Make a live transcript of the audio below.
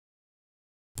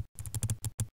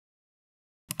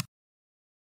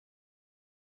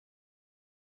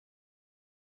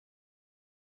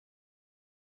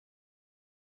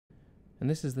And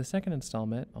this is the second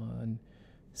installment on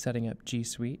setting up G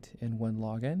Suite in one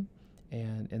login.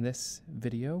 And in this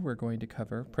video, we're going to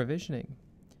cover provisioning.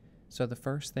 So the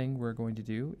first thing we're going to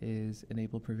do is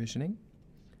enable provisioning.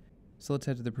 So let's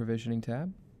head to the provisioning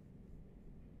tab.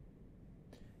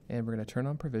 And we're going to turn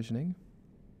on provisioning.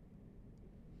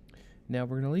 Now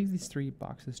we're going to leave these three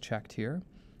boxes checked here.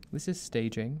 This is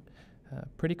staging.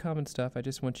 Pretty common stuff. I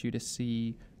just want you to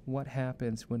see what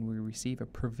happens when we receive a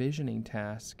provisioning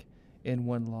task in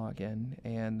one login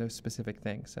and those specific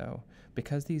things. So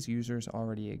because these users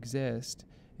already exist,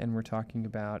 and we're talking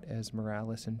about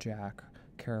Esmeralda and Jack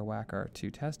Kerouac, our two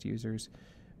test users,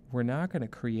 we're not going to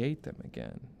create them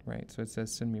again, right? So it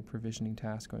says send me a provisioning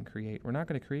task on create. We're not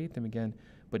going to create them again,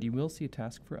 but you will see a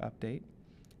task for update.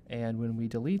 And when we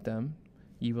delete them,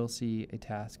 you will see a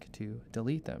task to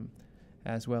delete them,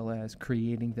 as well as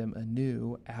creating them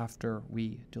anew after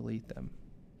we delete them.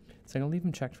 So I'm going to leave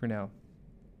them checked for now.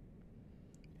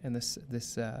 And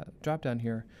this drop down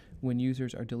here, when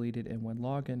users are deleted in one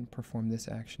login, perform this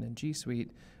action in G Suite.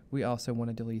 We also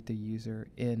want to delete the user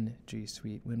in G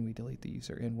Suite when we delete the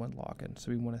user in one login.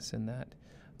 So we want to send that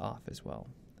off as well.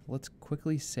 Let's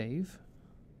quickly save.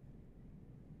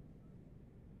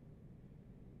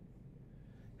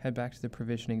 Head back to the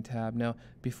provisioning tab. Now,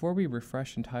 before we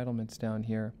refresh entitlements down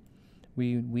here,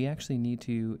 we actually need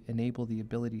to enable the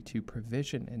ability to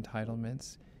provision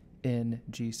entitlements in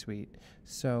G Suite.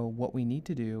 So what we need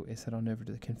to do is head on over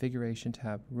to the configuration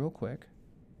tab real quick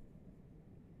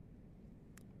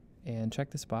and check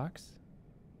this box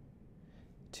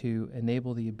to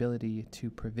enable the ability to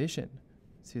provision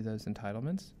to those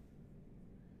entitlements.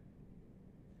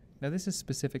 Now this is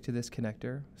specific to this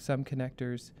connector. Some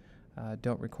connectors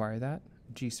don't require that.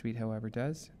 G Suite, however,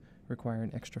 does require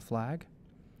an extra flag.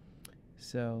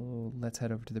 So let's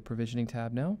head over to the provisioning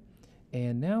tab now.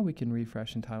 And now we can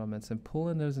refresh entitlements and pull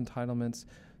in those entitlements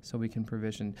so we can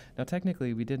provision. Now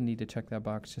technically we didn't need to check that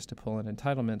box just to pull in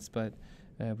entitlements, but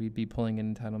we'd be pulling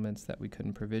in entitlements that we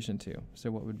couldn't provision to.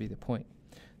 So what would be the point?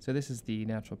 So this is the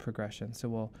natural progression. So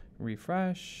we'll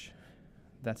refresh.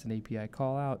 That's an API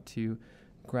call out to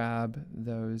grab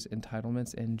those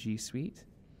entitlements in G Suite,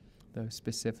 those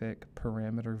specific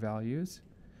parameter values.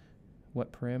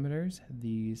 What parameters?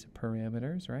 These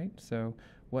parameters, right? So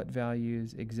what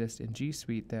values exist in G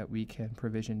Suite that we can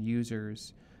provision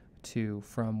users to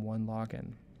from one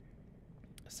login?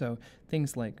 So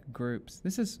things like groups.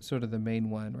 This is sort of the main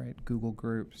one, right? Google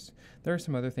Groups. There are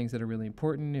some other things that are really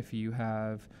important. If you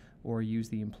have or use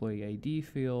the employee ID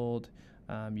field,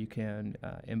 you can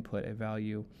input a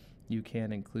value. You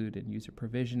can include in user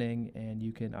provisioning, and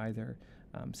you can either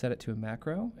set it to a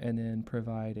macro and then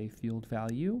provide a field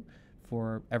value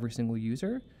for every single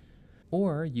user,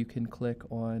 or you can click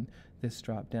on this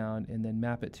drop down and then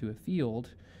map it to a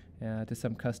field, to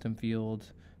some custom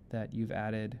field that you've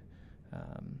added,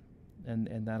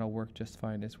 and that'll work just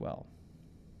fine as well.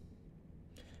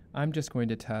 I'm just going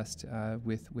to test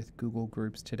with Google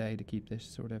Groups today to keep this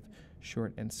sort of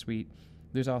short and sweet.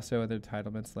 There's also other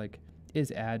entitlements like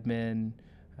is admin,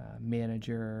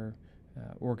 manager,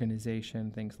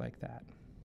 organization, things like that.